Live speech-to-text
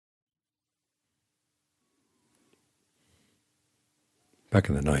Back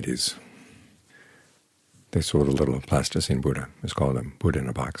in the 90s, they sold a little plasticine Buddha. It was called a Buddha in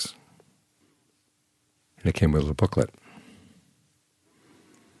a box. And it came with a little booklet.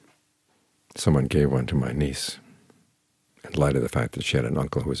 Someone gave one to my niece in light of the fact that she had an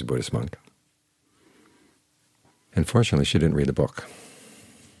uncle who was a Buddhist monk. And fortunately, she didn't read the book.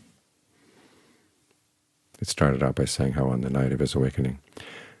 It started out by saying how on the night of his awakening,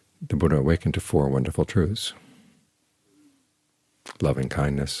 the Buddha awakened to 4 wonderful truths: loving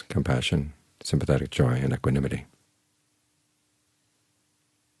kindness, compassion, sympathetic joy, and equanimity.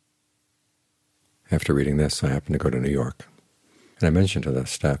 After reading this, I happened to go to New York, and I mentioned to the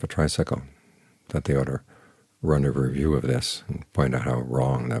staff at Tricycle that they ought to run a review of this and point out how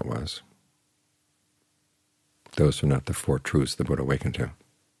wrong that was. Those were not the 4 truths the Buddha awakened to.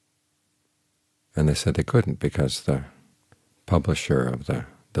 And they said they couldn't because the publisher of the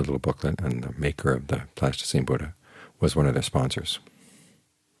little booklet and the maker of the plasticine Buddha was one of their sponsors.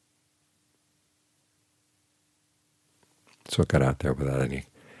 So it got out there without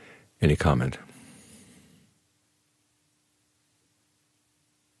any comment.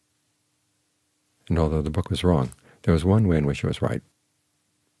 And although the book was wrong, there was one way in which it was right,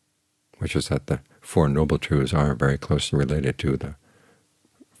 which is that the 4 Noble Truths are very closely related to the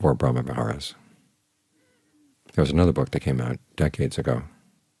 4 Brahmavihāras. There was another book that came out decades ago,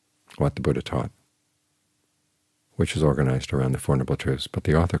 What the Buddha Taught, which was organized around the 4 Noble Truths, but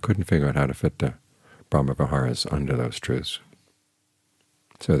the author couldn't figure out how to fit the Brahmavihāras under those truths,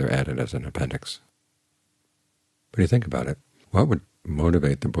 so they're added as an appendix. But you think about it, what would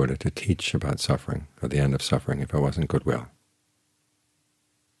motivate the Buddha to teach about suffering, or the end of suffering, if it wasn't goodwill?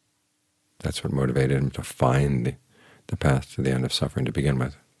 That's what motivated him to find the path to the end of suffering to begin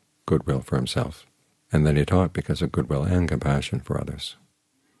with, goodwill for himself. And then he taught because of goodwill and compassion for others.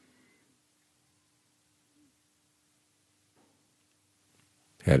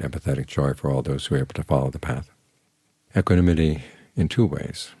 He had empathetic joy for all those who were able to follow the path. Equanimity in 2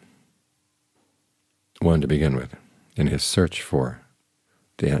 ways. One, to begin with, in his search for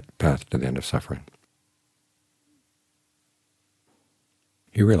the path to the end of suffering.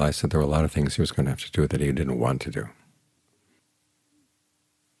 He realized that there were a lot of things he was going to have to do that he didn't want to do.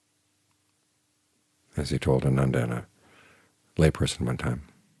 As he told Ananda and a layperson one time,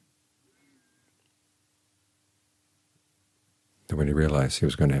 that when he realized he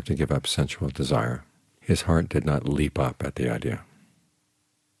was going to have to give up sensual desire, his heart did not leap up at the idea.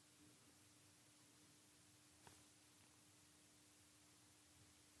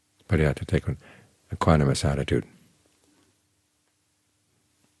 But he had to take an equanimous attitude,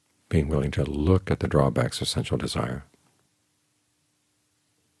 being willing to look at the drawbacks of sensual desire,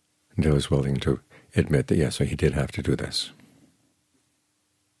 and he was willing to admit that, yes, so he did have to do this.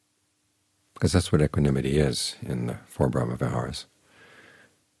 Because that's what equanimity is in the 4 Brahmavihāras.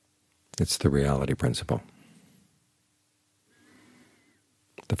 It's the reality principle.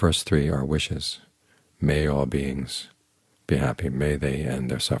 The first 3 are wishes. May all beings be happy. May they end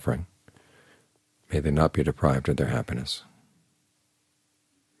their suffering. May they not be deprived of their happiness.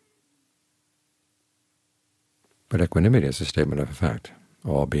 But equanimity is a statement of a fact.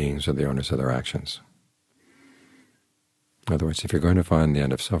 All beings are the owners of their actions. In other words, if you're going to find the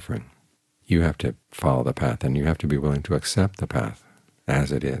end of suffering, you have to follow the path, and you have to be willing to accept the path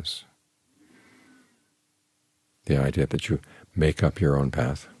as it is. The idea that you make up your own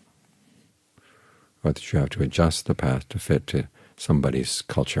path, or that you have to adjust the path to fit to somebody's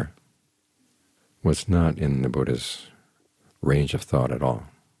culture, was not in the Buddha's range of thought at all.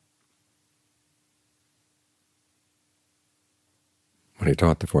 When he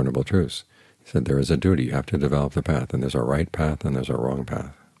taught the 4 Noble Truths, he said there is a duty. You have to develop the path, and there's a right path and there's a wrong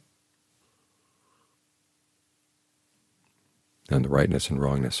path. And the rightness and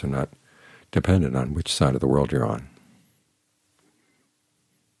wrongness are not dependent on which side of the world you're on.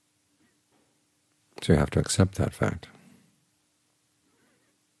 So you have to accept that fact.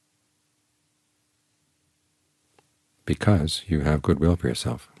 Because you have goodwill for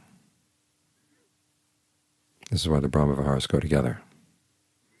yourself. This is why the Brahmavihāras go together.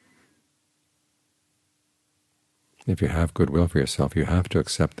 If you have goodwill for yourself, you have to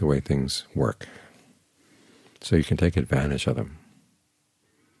accept the way things work, so you can take advantage of them.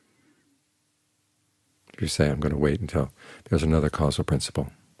 If you say, I'm going to wait until there's another causal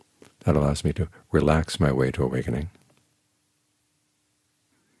principle that allows me to relax my way to awakening,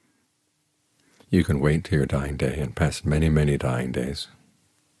 you can wait till your dying day and pass many, many dying days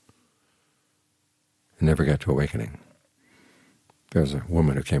and never get to awakening. There's a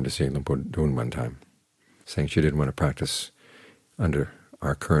woman who came to see Lumpur one time, saying she didn't want to practice under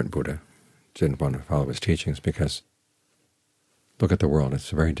our current Buddha, didn't want to follow his teachings because Look at the world.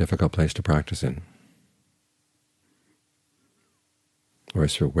 It's a very difficult place to practice in.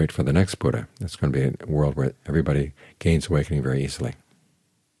 Whereas if you wait for the next Buddha, it's going to be a world where everybody gains awakening very easily.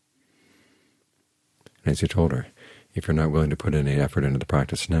 And as he told her, if you're not willing to put any effort into the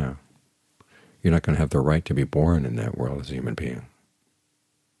practice now, you're not going to have the right to be born in that world as a human being.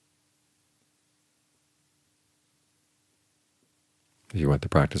 If you want the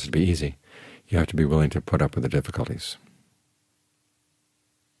practice to be easy, you have to be willing to put up with the difficulties.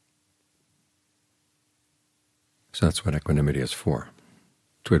 So that's what equanimity is for,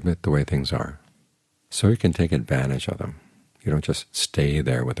 to admit the way things are, so you can take advantage of them. You don't just stay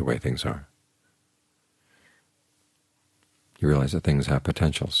there with the way things are. You realize that things have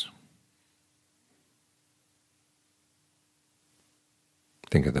potentials.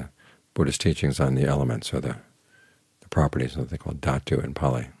 Think of the Buddhist teachings on the elements, or the properties, what they call dhatu in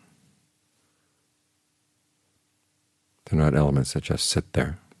Pali. They're not elements that just sit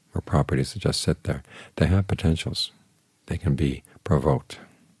there, or properties that just sit there. They have potentials. They can be provoked.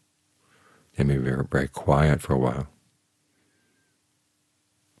 They may be very quiet for a while,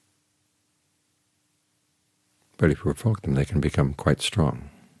 but if you provoke them, they can become quite strong.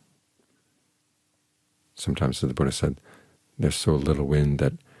 Sometimes, as the Buddha said, there's so little wind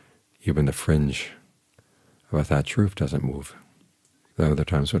that even the fringe of a thatched roof doesn't move. There are other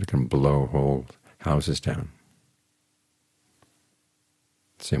times when it can blow whole houses down.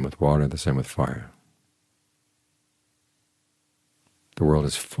 Same with water, the same with fire. The world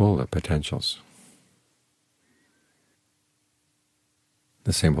is full of potentials.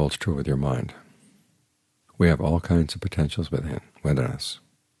 The same holds true with your mind. We have all kinds of potentials within us.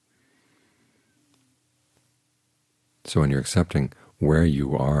 So when you're accepting where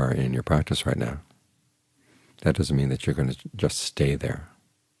you are in your practice right now, that doesn't mean that you're going to just stay there.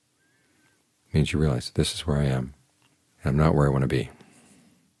 It means you realize this is where I am, and I'm not where I want to be.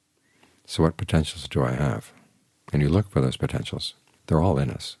 So what potentials do I have? And you look for those potentials. They're all in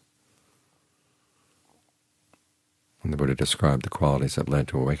us. And the Buddha described the qualities that led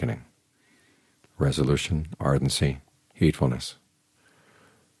to awakening: resolution, ardency, heedfulness.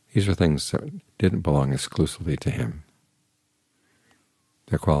 These are things that didn't belong exclusively to him.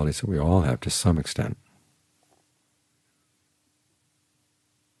 They're qualities that we all have to some extent.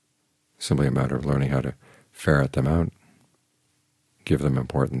 Simply a matter of learning how to ferret them out, give them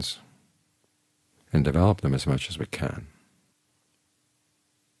importance, and develop them as much as we can.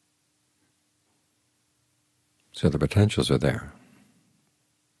 So the potentials are there.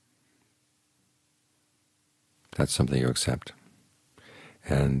 That's something you accept.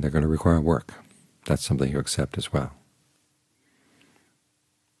 And they're going to require work. That's something you accept as well.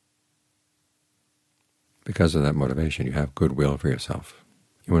 Because of that motivation, you have goodwill for yourself.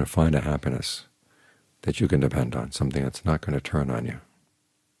 You want to find a happiness that you can depend on, something that's not going to turn on you.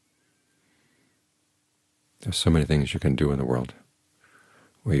 There's so many things you can do in the world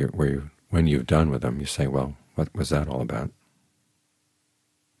where when you've done with them, you say, well, what was that all about?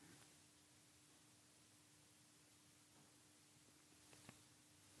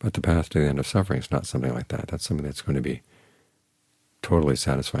 But the path to the end of suffering is not something like that. That's something that's going to be totally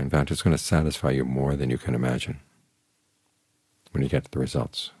satisfying. In fact, it's going to satisfy you more than you can imagine when you get to the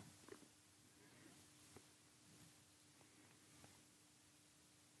results.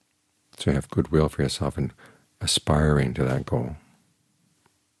 So you have goodwill for yourself and aspiring to that goal.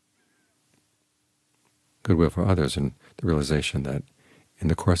 Goodwill for others, and the realization that in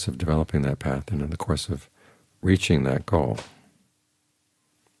the course of developing that path and in the course of reaching that goal,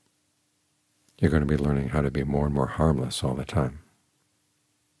 you're going to be learning how to be more and more harmless all the time.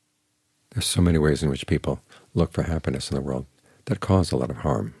 There's so many ways in which people look for happiness in the world that cause a lot of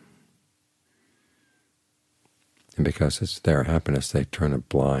harm. And because it's their happiness, they turn a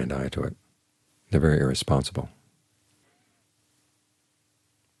blind eye to it. They're very irresponsible.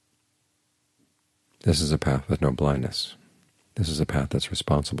 This is a path with no blindness. This is a path that's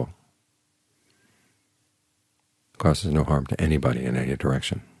responsible. It causes no harm to anybody in any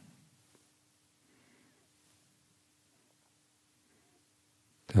direction.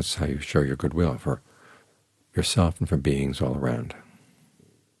 That's how you show your goodwill for yourself and for beings all around.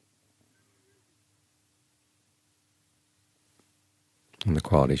 And the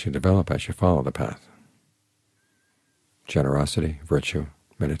qualities you develop as you follow the path: generosity, virtue,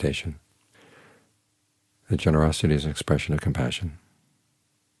 meditation. The generosity is an expression of compassion.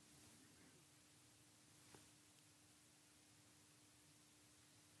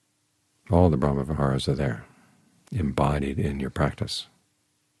 All the Brahmavihāras are there, embodied in your practice.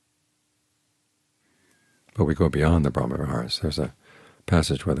 But we go beyond the Brahmavihāras. There's a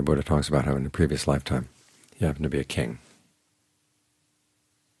passage where the Buddha talks about how in the previous lifetime he happened to be a king.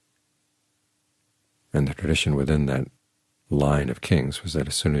 And the tradition within that line of kings was that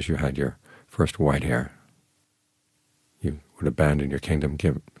as soon as you had your first white hair, you would abandon your kingdom,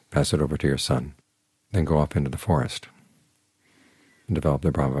 pass it over to your son, then go off into the forest and develop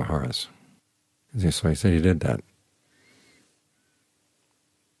the Brahmavihāras. So he said he did that.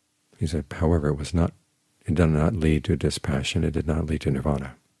 He said, however, it did not lead to dispassion, it did not lead to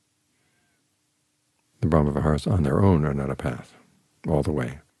nirvana. The Brahmavihāras on their own are not a path all the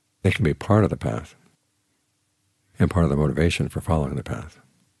way. They can be part of the path and part of the motivation for following the path.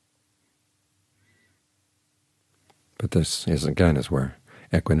 But this is where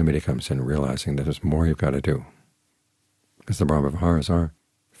equanimity comes in, realizing that there's more you've got to do, because the Brahmavihāras are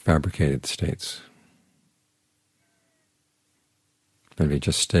fabricated states. And if you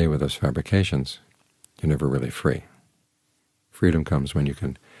just stay with those fabrications, you're never really free. Freedom comes when you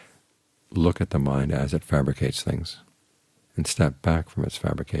can look at the mind as it fabricates things and step back from its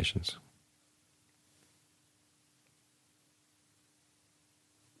fabrications.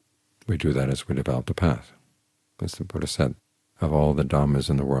 We do that as we develop the path. As the Buddha said, of all the Dhammas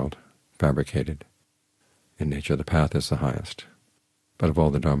in the world, fabricated in nature, the path is the highest. But of all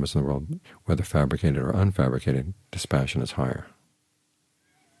the Dhammas in the world, whether fabricated or unfabricated, dispassion is higher.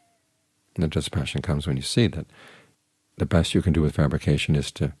 And the dispassion comes when you see that the best you can do with fabrication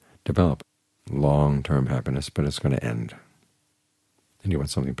is to develop long-term happiness, but it's going to end, and you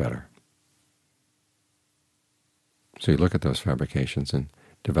want something better. So you look at those fabrications and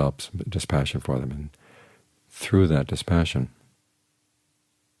develop some dispassion for them, and through that dispassion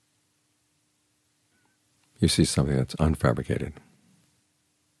you see something that's unfabricated,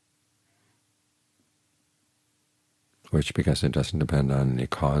 which, because it doesn't depend on any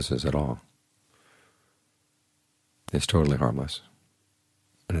causes at all, is totally harmless,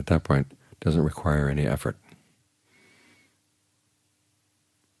 and at that point doesn't require any effort.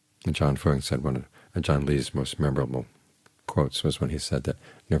 And John Fung said one of John Lee's most memorable quotes was when he said that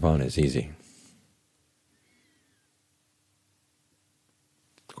nirvana is easy.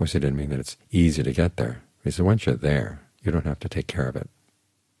 Of course, he didn't mean that it's easy to get there. He said once you're there, you don't have to take care of it.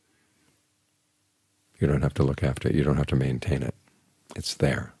 You don't have to look after it. You don't have to maintain it. It's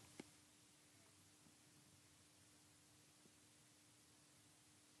there.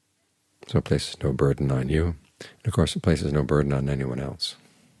 So it places no burden on you. And of course, it places no burden on anyone else.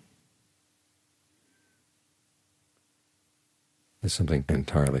 It's something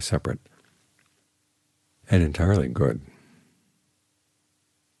entirely separate and entirely good.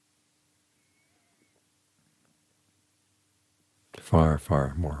 Far,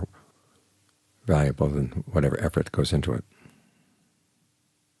 far more valuable than whatever effort goes into it,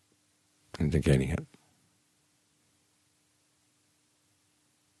 into gaining it.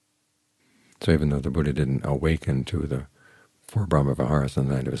 So even though the Buddha didn't awaken to the 4 Brahmavihāras on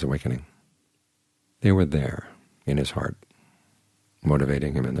the night of his awakening, they were there in his heart,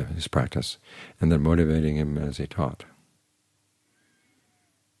 motivating him in his practice, and then motivating him as he taught.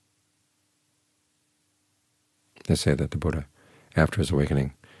 They say that the Buddha, after his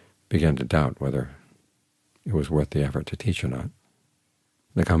awakening, began to doubt whether it was worth the effort to teach or not.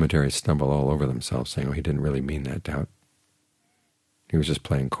 The commentaries stumble all over themselves, saying, oh, he didn't really mean that doubt. He was just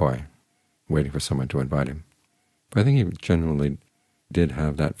playing coy, waiting for someone to invite him. But I think he genuinely did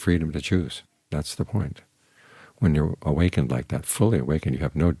have that freedom to choose. That's the point. When you're awakened like that, fully awakened, you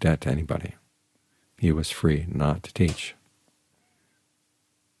have no debt to anybody. He was free not to teach.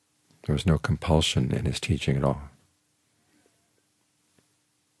 There was no compulsion in his teaching at all,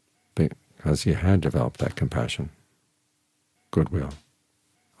 because he had developed that compassion, goodwill,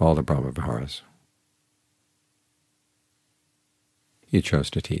 all the Brahmavihāras. He chose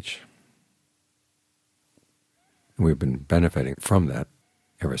to teach. And we've been benefiting from that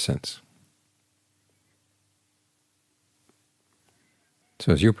ever since.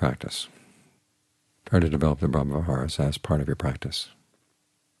 So as you practice, try to develop the Brahmavihāras as part of your practice,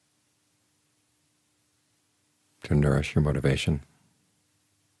 to nourish your motivation,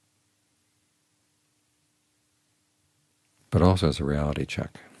 but also as a reality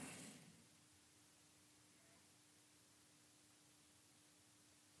check.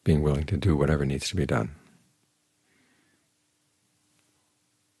 Being willing to do whatever needs to be done.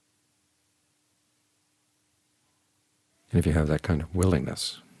 And if you have that kind of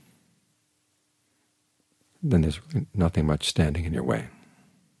willingness, then there's nothing much standing in your way.